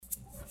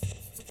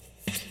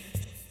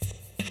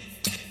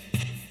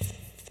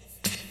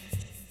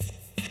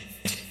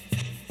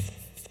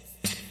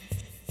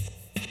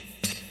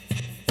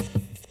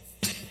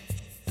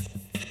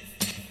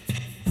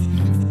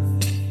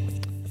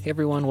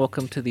Everyone,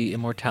 welcome to the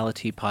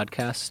Immortality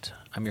Podcast.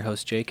 I'm your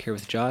host Jake, here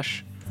with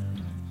Josh.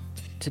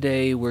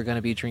 Today we're going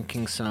to be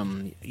drinking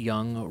some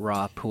young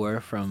raw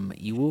Pu'er from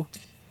Yiwu.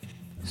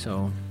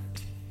 So,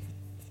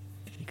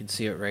 you can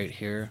see it right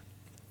here.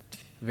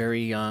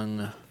 Very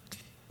young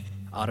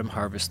autumn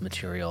harvest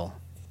material.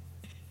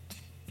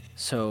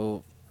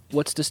 So,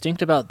 what's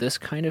distinct about this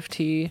kind of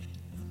tea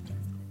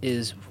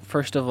is,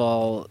 first of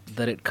all,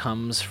 that it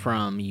comes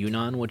from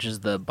Yunnan, which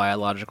is the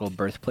biological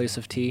birthplace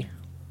of tea.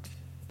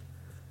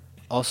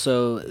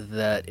 Also,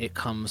 that it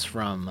comes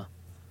from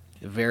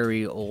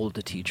very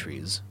old tea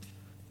trees,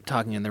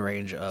 talking in the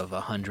range of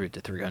 100 to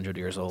 300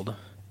 years old.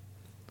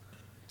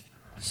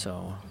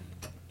 So,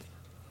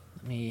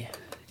 let me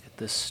get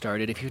this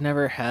started. If you've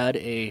never had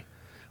if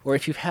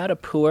you've had a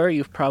Pu'er,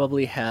 you've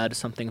probably had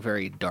something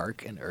very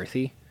dark and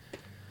earthy.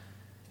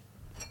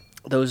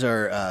 Those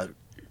are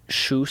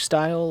Shu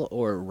style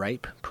or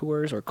ripe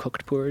Pu'ers, or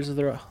cooked Pu'ers as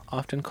they're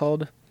often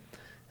called.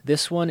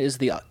 This one is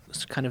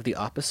kind of the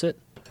opposite.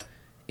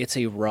 It's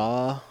a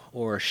raw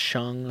or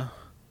shung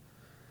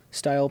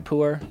style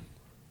Pu'er.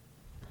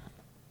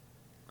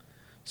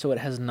 So it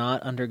has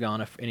not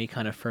undergone any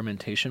kind of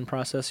fermentation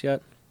process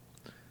yet.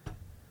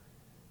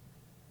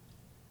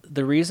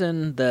 The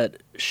reason that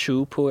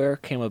Shu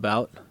Pu'er came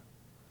about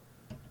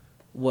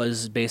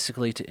was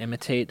basically to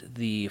imitate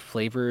the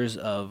flavors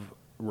of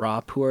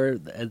raw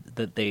Pu'er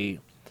that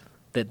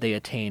they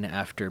attain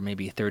after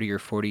maybe 30 or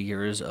 40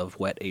 years of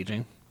wet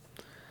aging.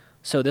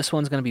 So this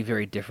one's going to be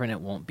very different.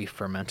 It won't be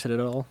fermented at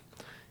all.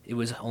 It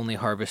was only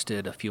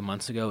harvested a few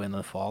months ago in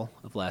the fall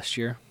of last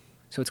year.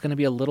 So it's going to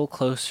be a little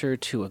closer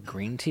to a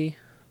green tea,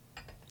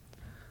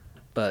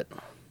 but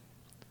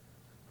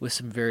with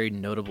some very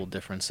notable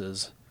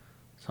differences.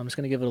 So I'm just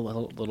going to give it a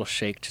little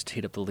shake just to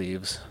heat up the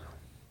leaves.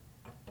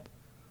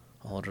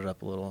 I'll hold it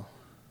up a little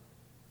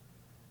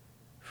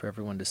for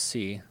everyone to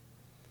see.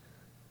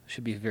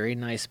 Should be very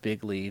nice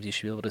big leaves. You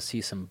should be able to see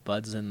some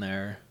buds in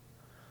there,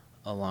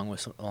 along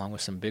with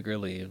some bigger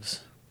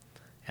leaves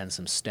and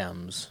some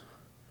stems.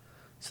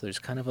 So there's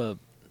kind of a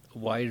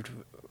wide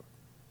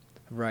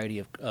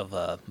variety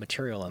of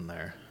material in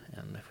there.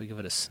 And if we give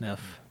it a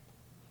sniff,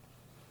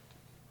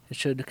 it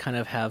should kind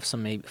of have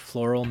some maybe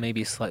floral,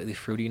 maybe slightly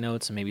fruity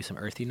notes, and maybe some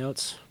earthy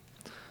notes.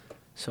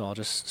 So I'll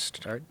just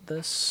start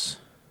this.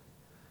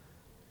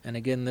 And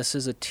again, this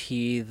is a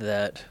tea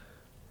that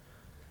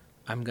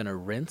I'm going to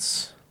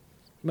rinse.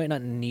 You might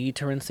not need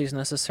to rinse these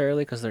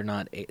necessarily because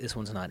this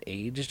one's not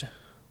aged.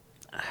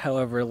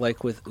 However,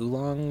 like with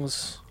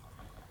oolongs,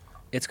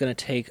 it's going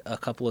to take a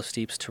couple of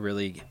steeps to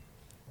really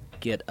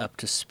get up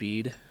to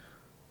speed.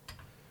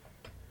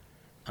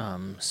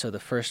 So the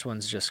first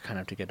one's just kind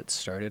of to get it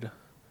started.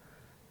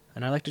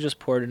 And I like to just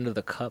pour it into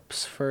the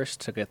cups first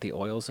to get the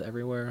oils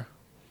everywhere,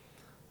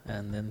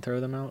 and then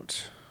throw them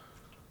out.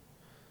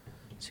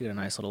 So you get a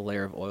nice little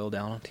layer of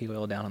tea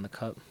oil down in the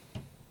cup.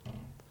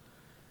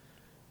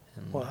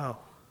 And wow.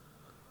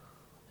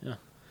 Yeah.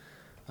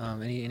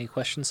 Any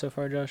questions so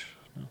far, Josh?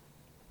 No.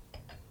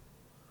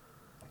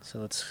 So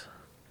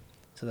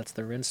that's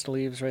the rinsed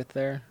leaves right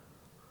there.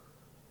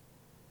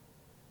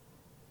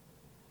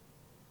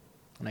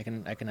 And I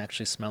can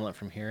actually smell it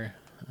from here.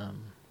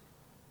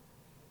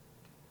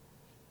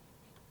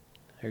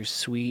 Very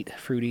sweet,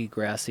 fruity,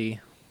 grassy,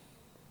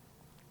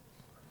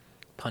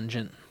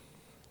 pungent.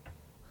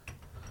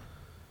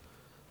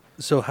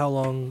 So how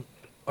long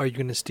are you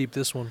going to steep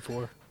this one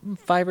for?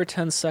 5 or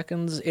 10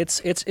 seconds.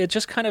 It's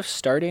just kind of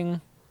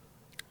starting.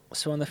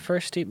 So on the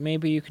first steep,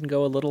 maybe you can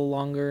go a little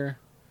longer.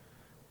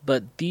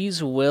 But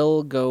these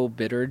will go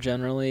bitter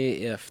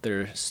generally if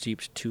they're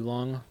steeped too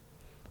long.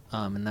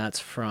 And that's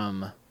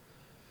from,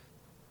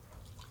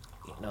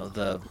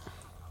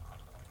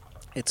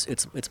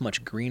 it's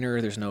much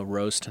greener. There's no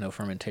roast, no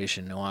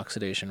fermentation, no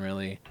oxidation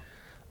really.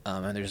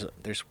 And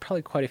there's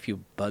probably quite a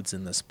few buds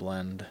in this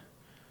blend.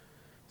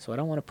 So I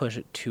don't want to push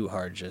it too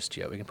hard just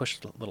yet. We can push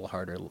it a little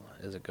harder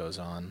as it goes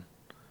on.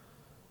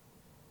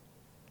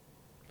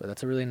 But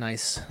that's a really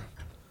nice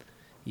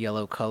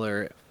yellow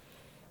color.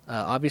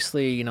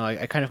 Obviously,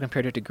 I kind of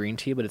compared it to green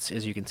tea, but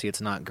as you can see,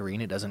 it's not green.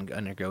 It doesn't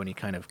undergo any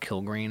kind of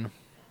kill green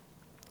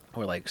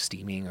or like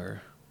steaming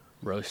or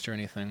roast or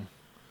anything.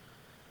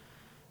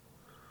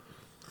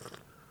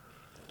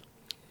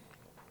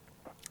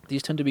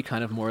 These tend to be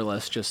kind of more or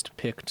less just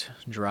picked,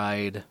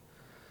 dried,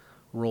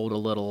 rolled a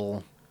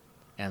little,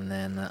 and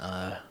then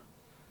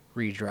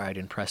re-dried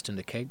and pressed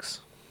into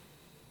kegs.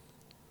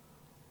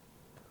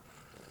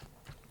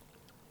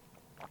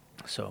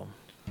 So,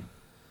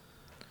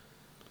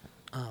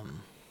 and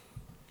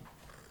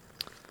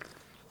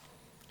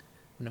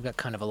I've got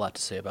kind of a lot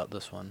to say about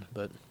this one,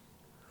 but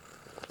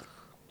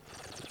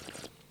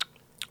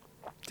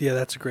yeah,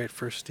 that's a great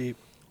first steep.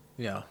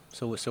 Yeah.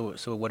 So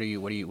what are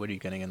you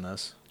getting in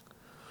this?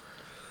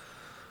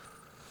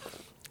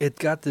 It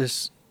got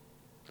this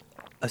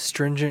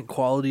astringent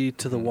quality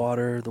to the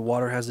water. The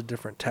water has a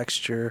different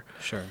texture.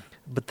 Sure.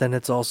 But then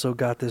it's also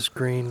got this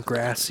green,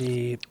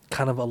 grassy,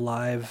 kind of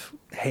alive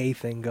hay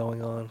thing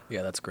going on.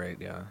 Yeah, that's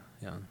great. Yeah.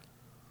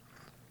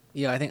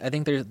 I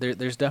think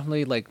there's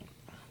definitely like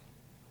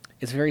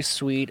It's very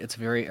sweet. It's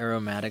very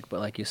aromatic, but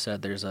like you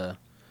said, there's a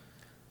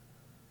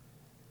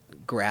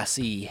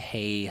grassy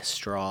hay,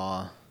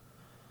 straw,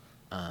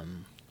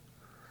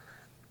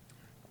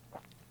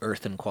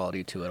 earthen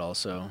quality to it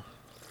also.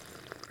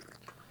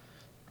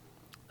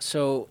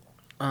 So,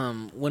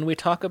 when we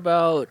talk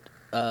about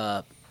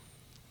raw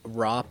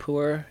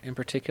pu'er in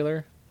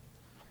particular,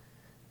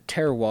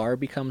 terroir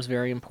becomes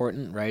very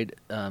important, right?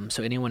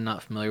 So anyone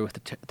not familiar with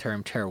the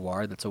term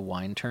terroir, that's a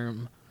wine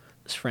term.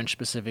 It's French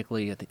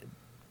specifically, I think,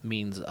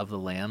 means of the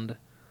land.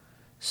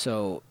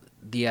 So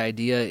the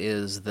idea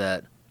is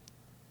that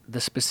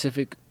the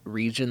specific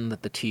region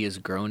that the tea is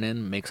grown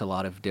in makes a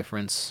lot of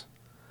difference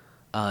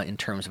in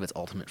terms of its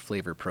ultimate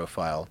flavor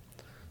profile.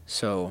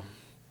 So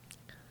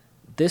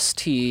this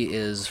tea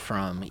is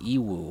from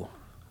Yiwu,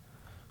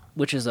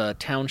 which is a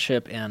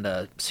township and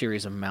a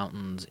series of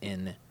mountains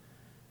in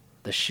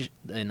the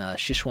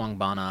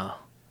Xishuangbanna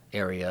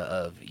area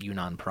of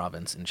Yunnan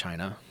province in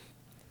China.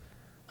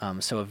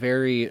 So a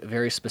very,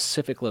 very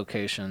specific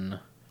location.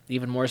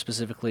 Even more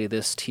specifically,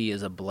 this tea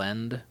is a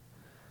blend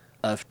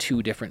of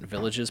two different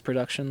villages'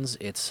 productions.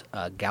 It's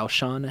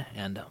Gaoshan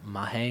and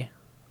Mahe.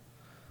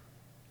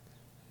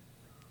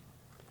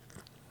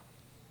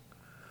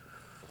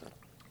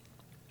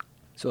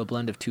 So a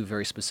blend of two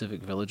very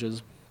specific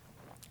villages.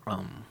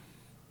 And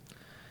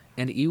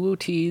Yiwu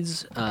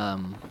teas,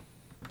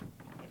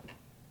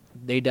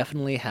 they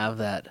definitely have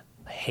that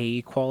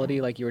hay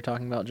quality like you were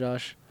talking about,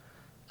 Josh.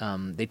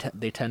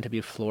 They tend to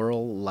be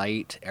floral,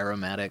 light,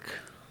 aromatic.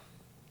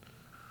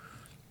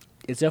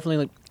 It's definitely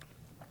like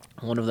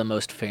one of the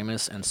most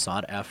famous and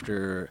sought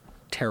after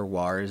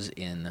terroirs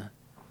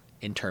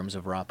in terms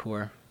of raw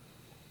pu'er.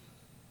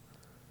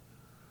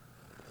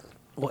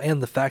 Well,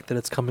 and the fact that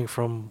it's coming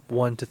from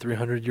 1 to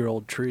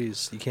 300-year-old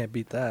trees, you can't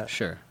beat that.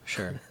 Sure.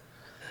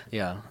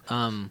 Yeah.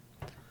 And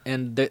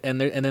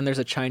then there's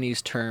a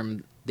Chinese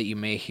term that you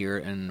may hear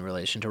in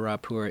relation to raw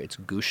pu'er. It's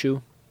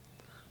gushu.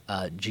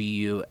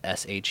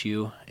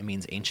 Gushu. It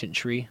means ancient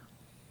tree.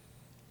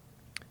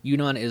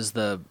 Yunnan is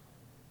the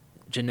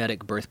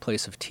genetic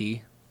birthplace of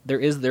tea. There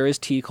is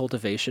tea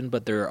cultivation,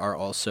 but there are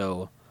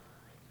also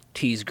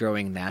teas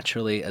growing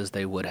naturally as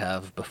they would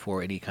have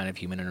before any kind of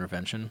human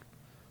intervention.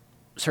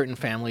 Certain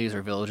families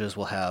or villages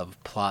will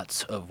have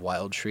plots of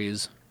wild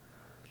trees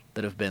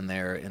that have been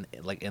there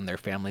in their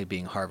family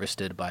being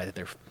harvested by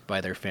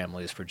their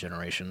families for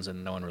generations,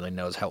 and no one really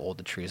knows how old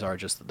the trees are,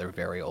 just that they're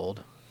very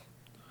old.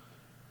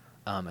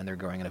 And they're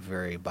growing in a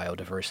very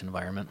biodiverse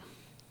environment.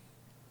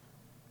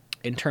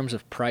 In terms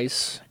of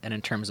price and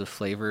in terms of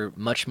flavor,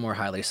 much more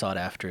highly sought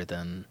after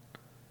than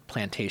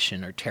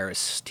plantation or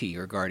terrace tea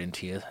or garden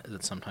tea, as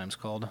it's sometimes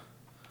called.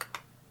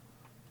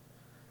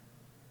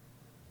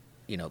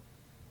 You know,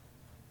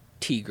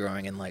 tea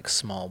growing in like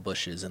small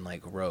bushes and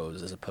like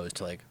rows, as opposed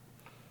to like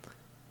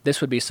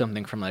this would be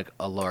something from like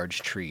a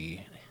large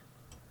tree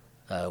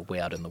way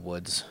out in the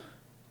woods,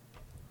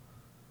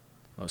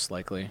 most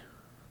likely.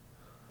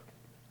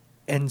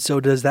 And so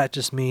does that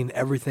just mean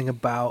everything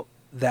about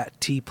that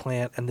tea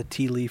plant and the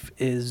tea leaf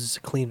is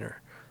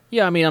cleaner?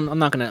 Yeah, I mean, I'm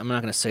not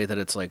gonna say that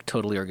it's like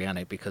totally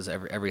organic, because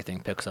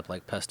everything picks up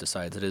like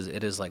pesticides.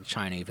 It is like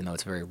China, even though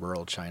it's very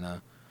rural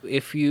China.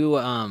 If you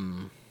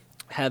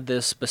had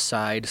this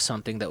beside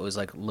something that was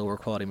like lower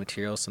quality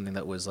material, something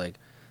that was like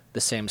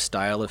the same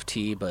style of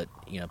tea, but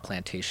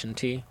plantation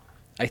tea,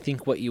 I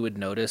think what you would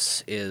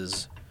notice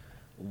is,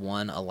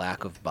 one, a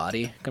lack of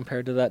body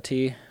compared to that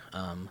tea.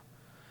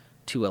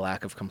 Two, a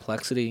lack of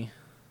complexity,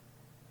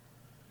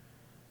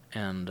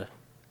 and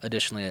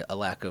additionally a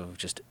lack of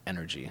just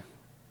energy.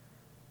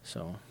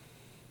 So,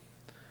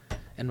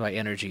 and by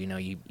energy,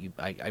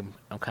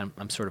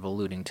 I'm sort of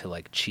alluding to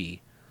like qi,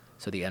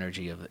 so the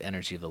energy of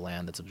the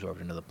land that's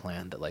absorbed into the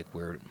plant that like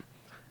we're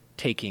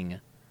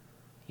taking,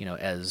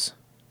 as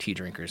tea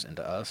drinkers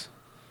into us.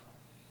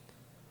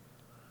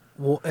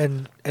 Well,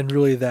 and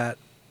really that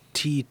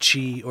tea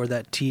chi or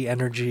that tea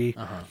energy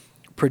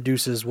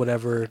produces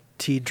whatever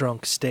tea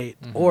drunk state,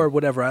 or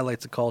whatever I like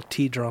to call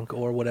tea drunk,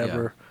 or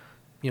whatever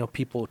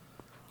people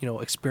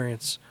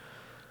experience.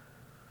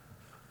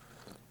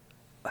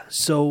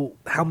 So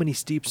how many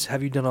steeps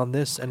have you done on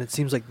this? And it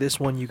seems like this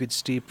one you could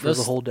steep for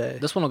the whole day.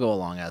 This one will go a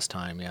long ass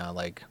time, yeah,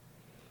 like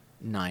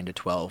 9 to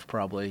 12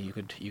 probably you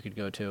could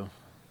go to.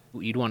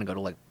 You'd want to go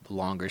to like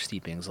longer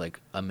steepings,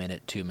 like a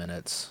minute, 2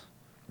 minutes.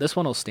 This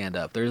one will stand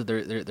up.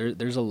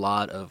 There's a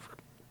lot of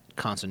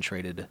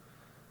concentrated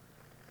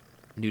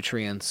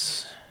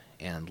nutrients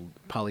and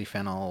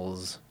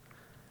polyphenols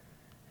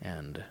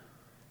and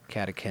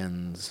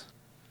catechins.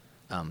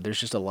 There's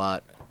just a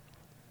lot.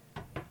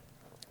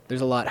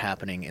 There's a lot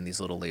happening in these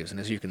little leaves, and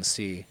as you can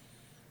see,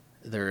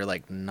 they're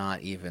like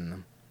not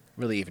even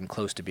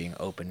close to being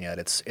open yet.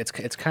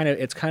 It's kind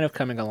of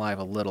coming alive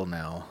a little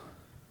now.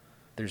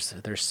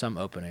 There's some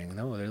opening.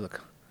 No, there,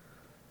 look.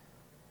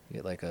 You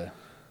get like a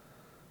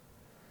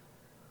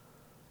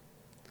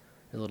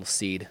little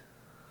seed.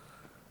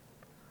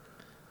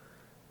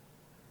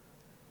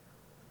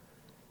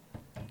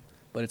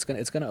 But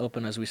it's gonna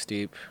open as we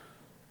steep.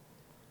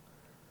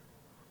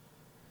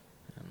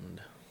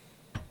 And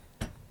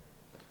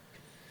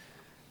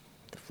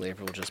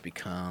flavor will just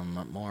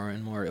become more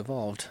and more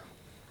evolved.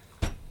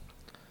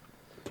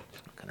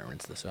 Kind of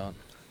rinse this out.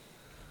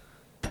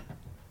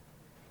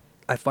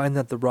 I find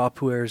that the raw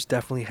pu'ers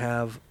definitely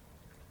have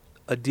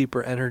a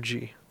deeper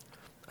energy.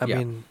 I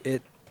mean,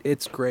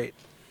 it's great.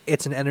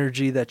 It's an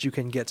energy that you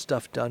can get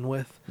stuff done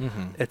with.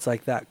 Mm-hmm. It's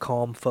like that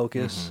calm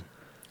focus.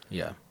 Mm-hmm.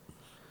 Yeah.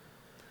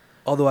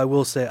 Although I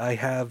will say I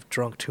have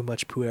drunk too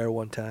much pu'er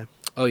one time.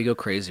 Oh, you go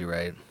crazy,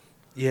 right?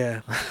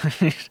 Yeah.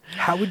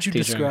 How would you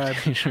describe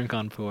tea drunk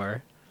on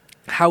Pu'er?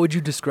 How would you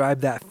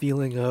describe that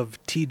feeling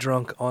of tea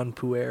drunk on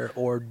pu'er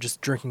or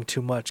just drinking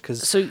too much?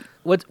 So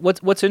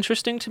what's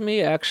interesting to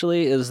me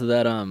actually is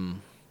that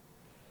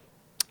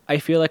I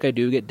feel like I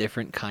do get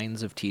different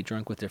kinds of tea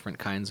drunk with different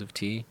kinds of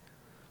tea.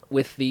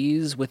 With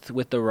these,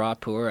 with the raw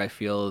Pu'er, I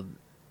feel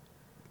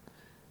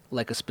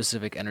like a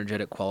specific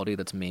energetic quality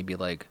that's maybe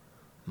like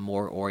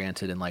more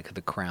oriented in like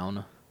the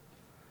crown.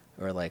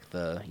 Or like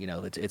the, you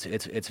know,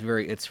 it's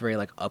very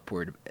like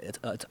upward.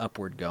 It's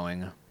upward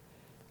going.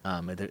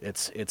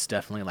 It's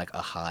definitely like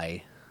a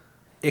high.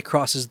 It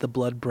crosses the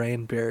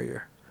blood-brain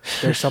barrier.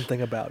 There's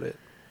something about it.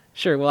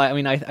 Sure. Well, I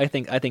mean, I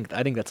think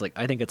that's like,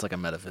 I think it's like a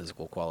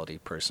metaphysical quality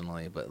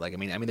personally. But like, I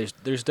mean,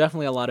 there's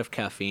definitely a lot of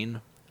caffeine,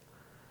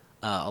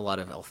 a lot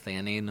of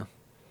L-theanine.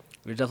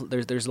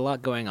 There's a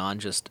lot going on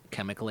just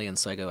chemically and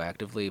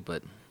psychoactively,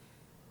 but.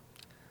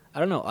 I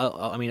don't know.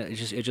 I mean,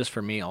 it's just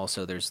for me.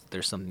 Also, there's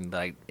something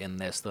that in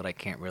this that I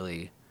can't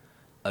really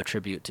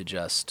attribute to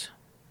just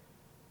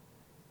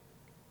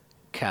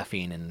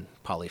caffeine and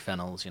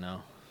polyphenols. You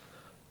know.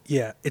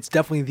 Yeah, it's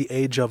definitely the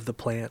age of the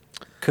plant.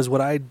 Because what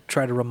I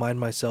try to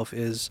remind myself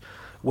is,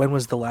 when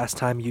was the last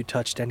time you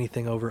touched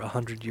anything over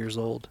 100 years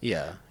old?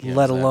 Yeah.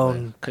 Let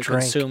alone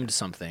drank. Consumed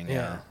something.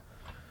 Yeah.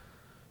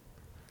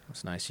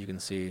 It's nice. You can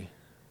see.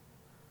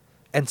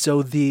 And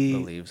so the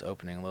leaves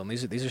opening a little.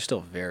 These are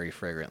still very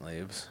fragrant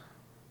leaves.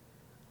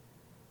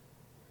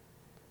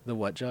 The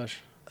what, Josh?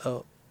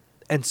 Oh,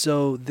 and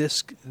so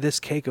this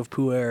cake of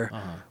pu'er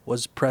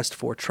was pressed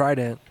for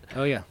Trident.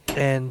 Oh yeah.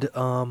 And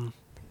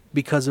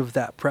because of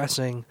that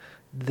pressing,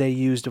 they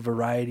used a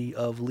variety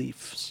of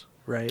leaves,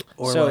 right?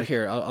 Or so like,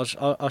 here, I'll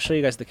show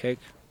you guys the cake.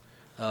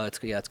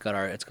 It's got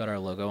our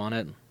logo on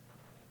it.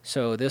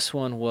 So this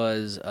one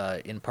was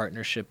in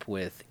partnership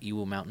with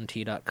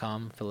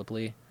YiwuMountainTea.com. Philip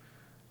Lee.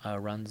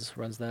 Runs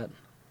that.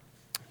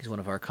 He's one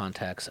of our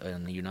contacts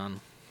in Yunnan.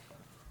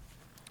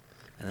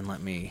 And then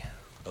let me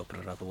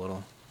open it up a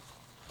little.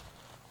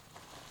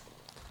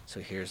 So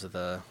there's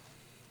the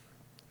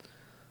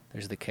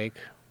cake.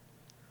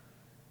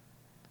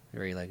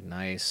 Very like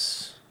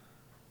nice,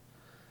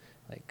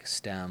 like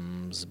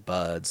stems,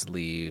 buds,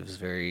 leaves.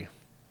 Very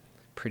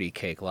pretty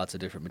cake. Lots of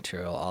different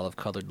material. Olive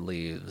colored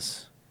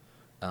leaves.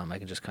 I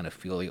can just kind of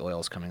feel the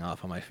oils coming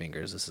off on my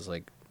fingers. This is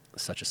like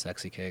such a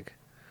sexy cake.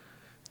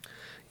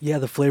 Yeah,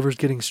 the flavor's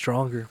getting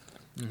stronger,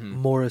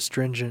 more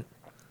astringent.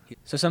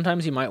 So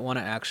sometimes you might want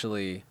to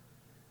actually,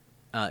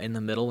 in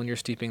the middle when you're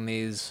steeping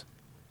these,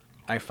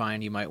 I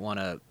find you might want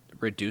to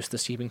reduce the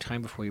steeping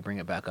time before you bring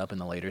it back up in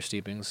the later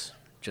steepings.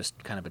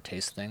 Just kind of a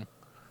taste thing.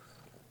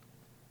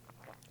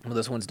 Well,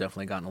 this one's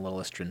definitely gotten a little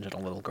astringent, a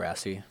little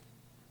grassy.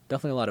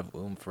 Definitely a lot of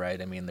oomph,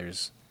 right? I mean,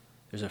 there's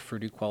a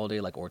fruity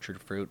quality like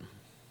orchard fruit.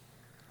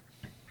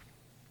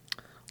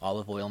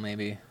 Olive oil,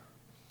 maybe.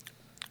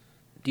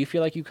 Do you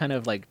feel like you kind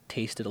of like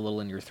taste it a little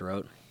in your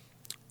throat?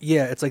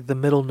 Yeah, it's like the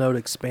middle note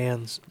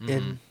expands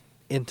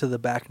into the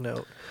back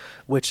note,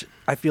 which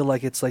I feel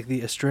like it's like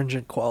the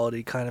astringent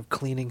quality kind of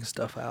cleaning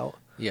stuff out.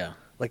 Yeah.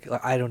 Like,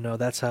 I don't know.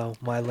 That's how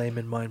my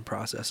layman mind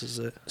processes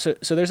it.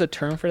 So there's a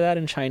term for that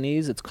in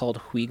Chinese. It's called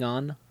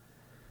huigan.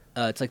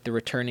 It's like the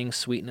returning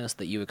sweetness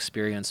that you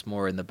experience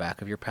more in the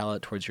back of your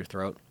palate towards your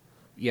throat.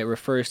 Yeah, it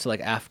refers to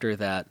like after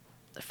that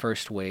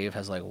first wave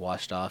has like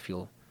washed off,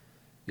 you'll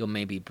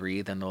maybe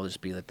breathe, and there'll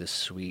just be like this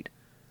sweet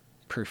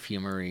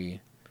perfumery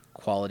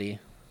quality.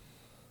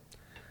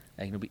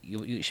 And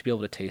you should be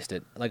able to taste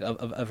it. Like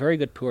a very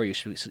good pu'er, you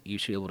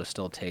should be able to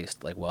still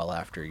taste like well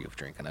after you've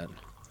drinking it.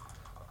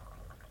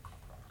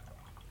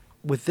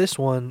 With this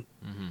one,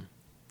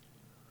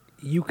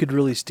 you could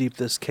really steep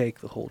this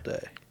cake the whole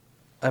day.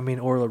 I mean,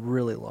 or a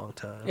really long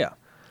time. Yeah.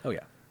 Oh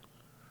yeah.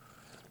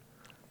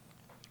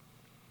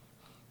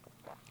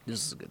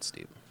 This is a good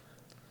steep.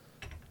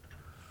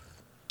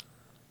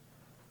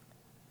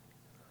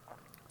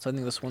 So I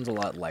think this one's a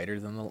lot lighter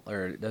than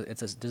it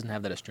doesn't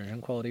have that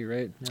astringent quality,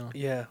 right? No.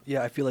 Yeah.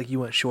 Yeah. I feel like you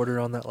went shorter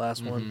on that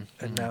last one,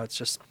 and now it's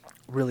just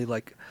really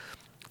like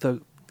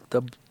the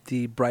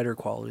brighter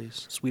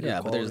qualities, sweeter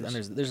qualities. Yeah,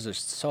 but there's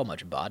just so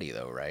much body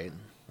though, right?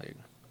 Like.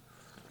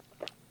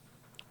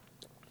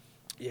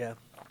 Yeah.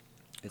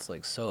 It's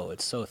like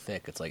it's so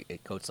thick. It's like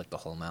it coats like the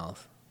whole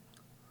mouth.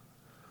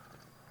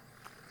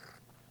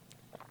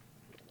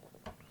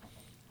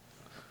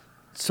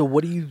 So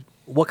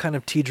what kind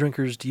of tea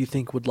drinkers do you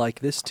think would like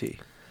this tea?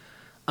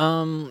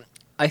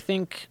 I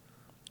think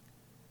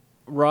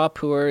raw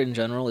pu'er in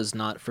general is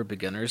not for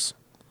beginners.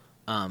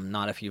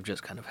 Not if you've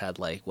just kind of had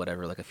like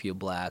whatever, like a few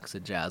blacks, a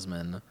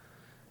jasmine,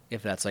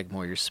 if that's like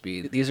more your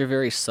speed. These are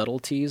very subtle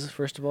teas,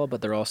 first of all,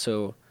 but they're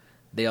also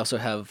They also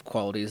have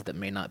qualities that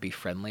may not be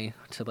friendly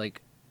to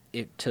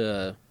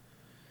to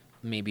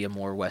maybe a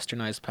more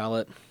westernized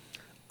palate.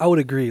 I would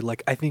agree.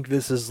 Like, I think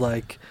this is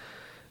like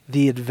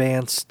the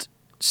advanced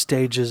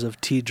stages of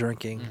tea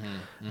drinking,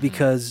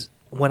 because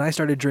when I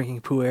started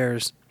drinking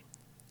Pu'ers,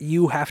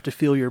 you have to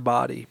feel your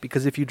body,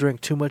 because if you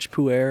drink too much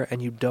Pu'er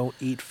and you don't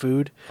eat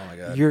food, Oh my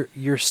God.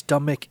 your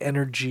stomach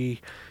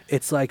energy,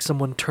 it's like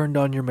someone turned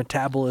on your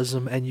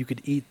metabolism and you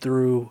could eat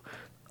through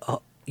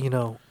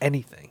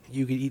anything.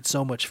 You could eat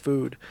so much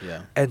food.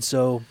 Yeah. And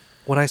so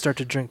when I start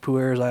to drink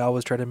Pu'ers, I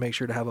always try to make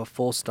sure to have a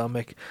full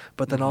stomach,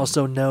 but then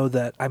also know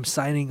that I'm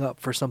signing up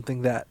for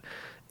something that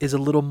is a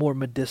little more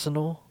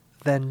medicinal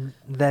than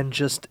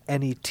just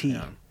any tea.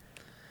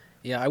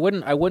 Yeah, I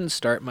wouldn't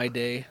start my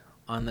day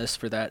on this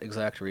for that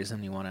exact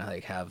reason. You want to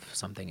like have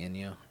something in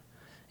you.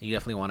 You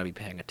definitely want to be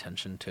paying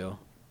attention to.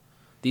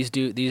 These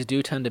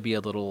do tend to be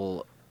a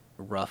little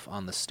rough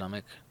on the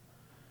stomach.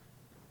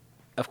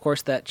 Of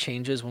course, that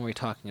changes when we're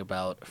talking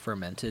about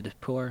fermented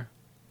Pu'er.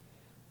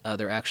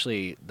 They're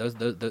actually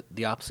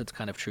the opposite's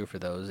kind of true for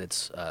those.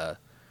 It's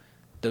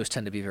those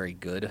tend to be very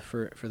good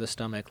for the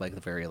stomach, like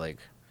the very like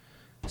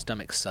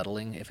stomach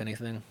settling, if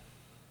anything.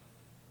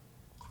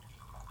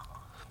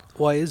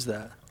 Why is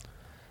that?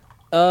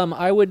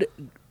 I would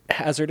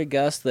hazard a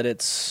guess that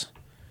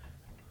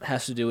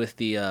has to do with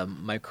the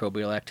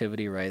microbial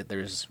activity, right?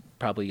 There's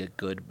probably a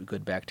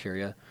good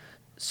bacteria.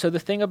 So the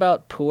thing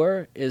about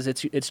Pu'er is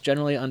it's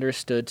generally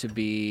understood to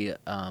be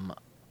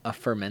a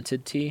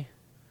fermented tea.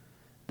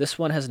 This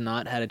one has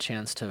not had a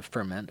chance to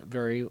ferment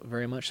very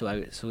very much,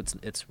 so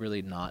it's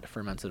really not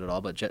fermented at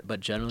all. But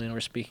generally, when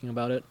we're speaking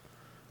about it,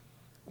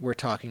 we're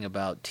talking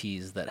about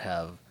teas that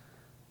have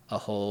a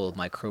whole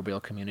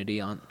microbial community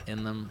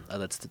in them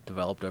that's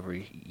developed over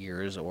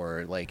years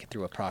or like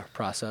through a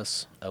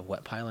process of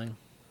wet piling.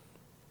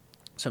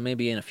 So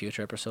maybe in a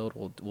future episode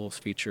we'll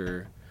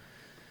feature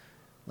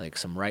like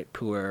some ripe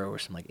Pu'er or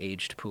some like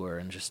aged Pu'er,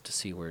 and just to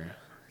see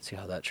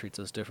how that treats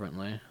us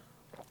differently.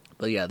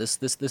 But yeah, this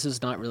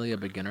is not really a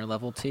beginner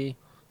level tea.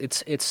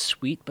 It's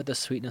sweet, but the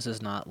sweetness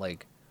is not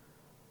like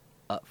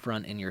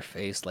upfront in your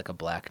face like a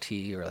black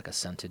tea or like a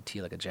scented tea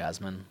like a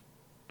jasmine.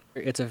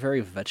 It's a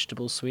very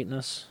vegetable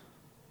sweetness.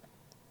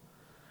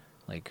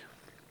 Like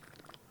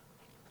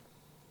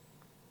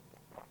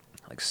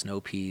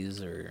snow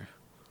peas or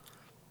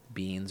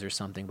beans or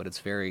something, but it's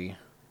very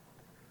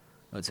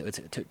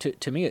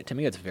to me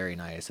it's very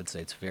nice.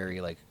 It's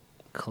very like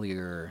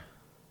clear.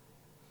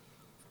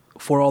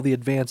 For all the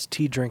advanced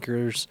tea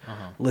drinkers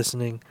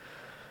listening,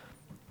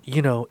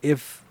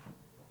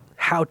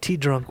 how tea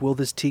drunk will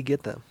this tea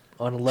get them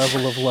on a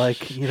level of 1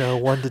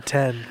 to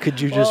 10? Could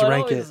you just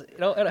rank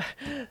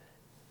it?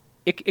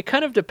 It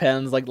kind of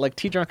depends. Like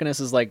tea drunkenness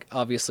is like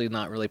obviously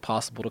not really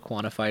possible to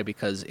quantify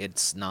because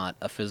it's not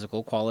a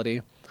physical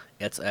quality.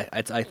 It's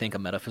I think a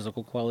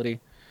metaphysical quality.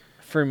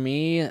 For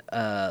me,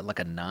 like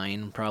a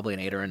 9, probably an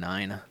 8 or a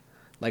 9.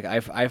 Like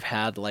I've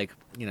had like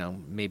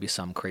maybe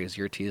some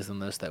crazier teas than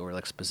this that were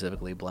like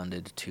specifically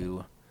blended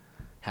to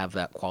have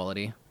that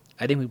quality.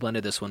 I think we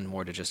blended this one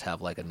more to just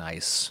have like a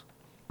nice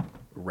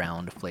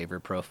round flavor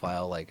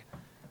profile. Like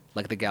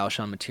the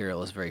Gaoshan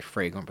material is very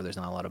fragrant, but there's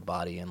not a lot of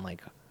body, and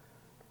like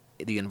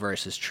the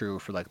inverse is true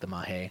for like the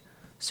Mahe.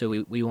 So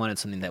we wanted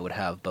something that would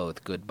have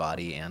both good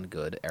body and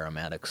good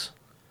aromatics,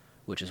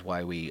 which is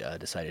why we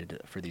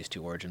decided for these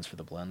two origins for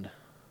the blend.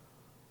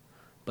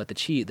 But the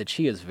chi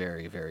is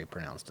very very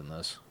pronounced in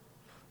this,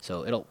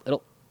 so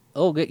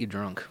it'll get you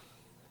drunk.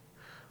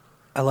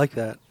 I like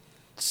that.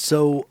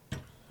 So,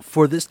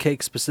 for this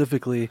cake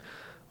specifically,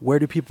 where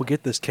do people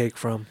get this cake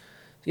from?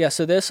 Yeah,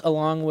 so this,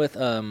 along with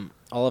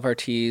all of our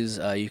teas,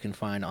 you can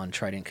find on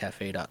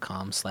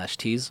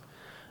tridentcafe.com/teas,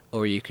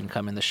 or you can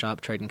come in the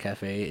shop, Trident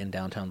Cafe in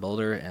downtown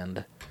Boulder,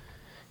 and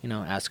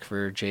ask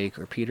for Jake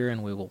or Peter,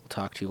 and we will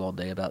talk to you all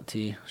day about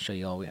tea, show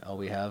you all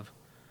we have.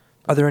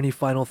 Are there any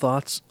final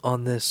thoughts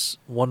on this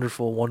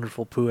wonderful,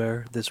 wonderful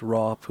Pu'er, this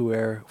raw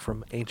Pu'er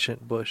from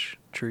ancient bush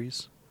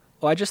trees?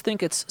 Well, I just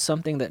think it's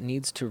something that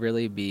needs to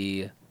really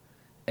be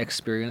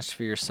experienced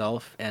for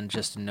yourself, and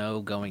just know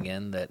going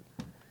in that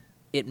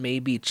it may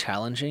be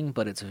challenging,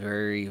 but it's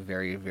very,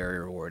 very, very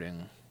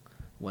rewarding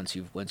once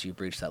you've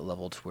reached that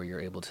level to where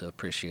you're able to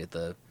appreciate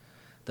the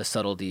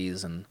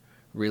subtleties and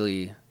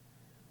really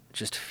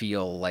just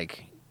feel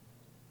like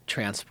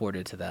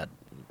transported to that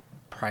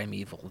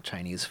primeval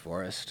Chinese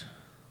forest.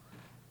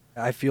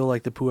 I feel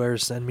like the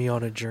Pu'ers send me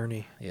on a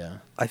journey. Yeah.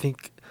 I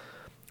think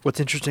what's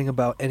interesting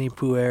about any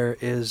Pu'er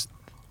is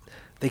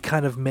they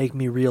kind of make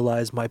me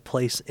realize my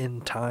place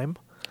in time.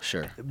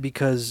 Sure.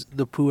 Because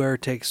the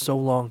Pu'er takes so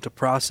long to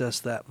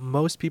process that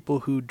most people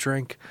who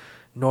drink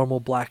normal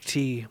black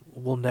tea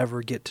will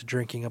never get to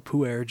drinking a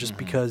Pu'er, just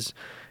because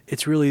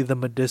it's really the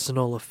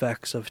medicinal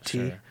effects of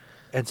tea. Sure.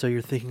 And so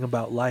you're thinking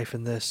about life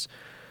in this,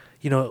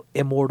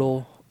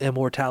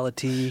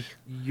 immortality.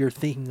 You're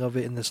thinking of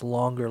it in this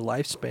longer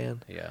lifespan.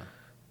 Yeah.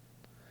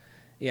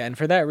 Yeah, and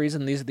for that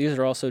reason, these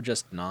are also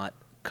just not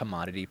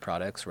commodity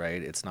products,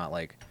 right? It's not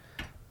like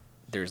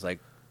there's like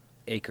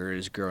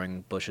acres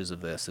growing bushes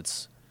of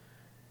this.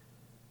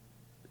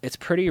 It's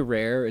pretty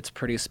rare. It's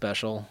pretty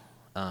special.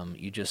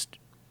 You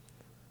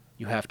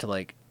have to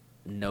like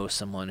know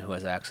someone who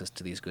has access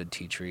to these good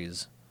tea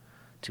trees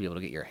to be able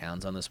to get your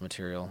hands on this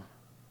material.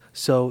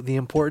 So the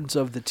importance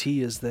of the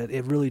tea is that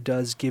it really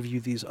does give you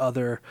these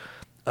other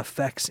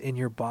effects in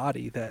your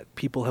body that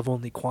people have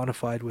only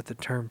quantified with the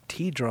term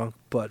tea drunk,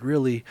 but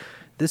really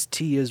this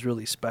tea is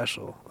really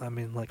special. I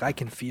mean, like, I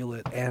can feel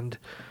it, and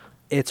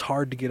it's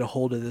hard to get a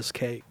hold of this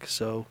cake.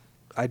 So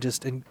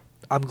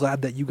I'm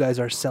glad that you guys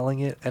are selling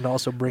it and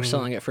also We're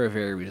selling it for a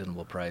very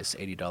reasonable price,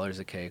 $80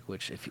 a cake,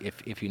 which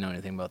if you know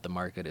anything about the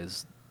market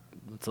it's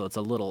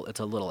a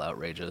little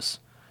outrageous.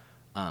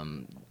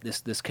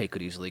 This cake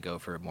could easily go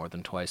for more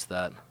than twice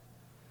that.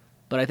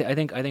 But I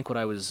think what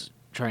I was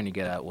trying to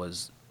get at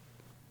was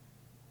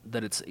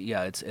that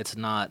it's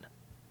not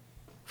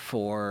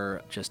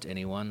for just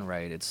anyone,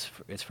 right?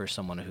 It's for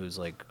someone who's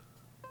like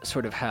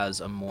sort of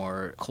has a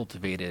more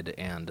cultivated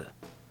and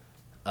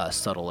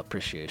subtle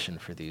appreciation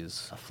for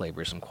these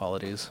flavors and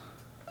qualities.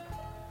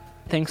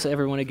 Thanks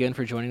everyone again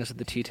for joining us at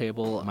the tea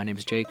table. My name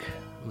is Jake.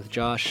 I'm with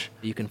Josh.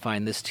 You can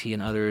find this tea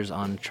and others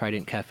on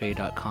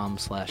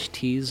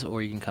tridentcafe.com/teas,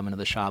 or you can come into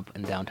the shop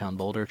in downtown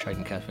Boulder,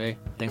 Trident Cafe.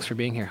 Thanks for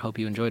being here. Hope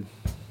you enjoyed.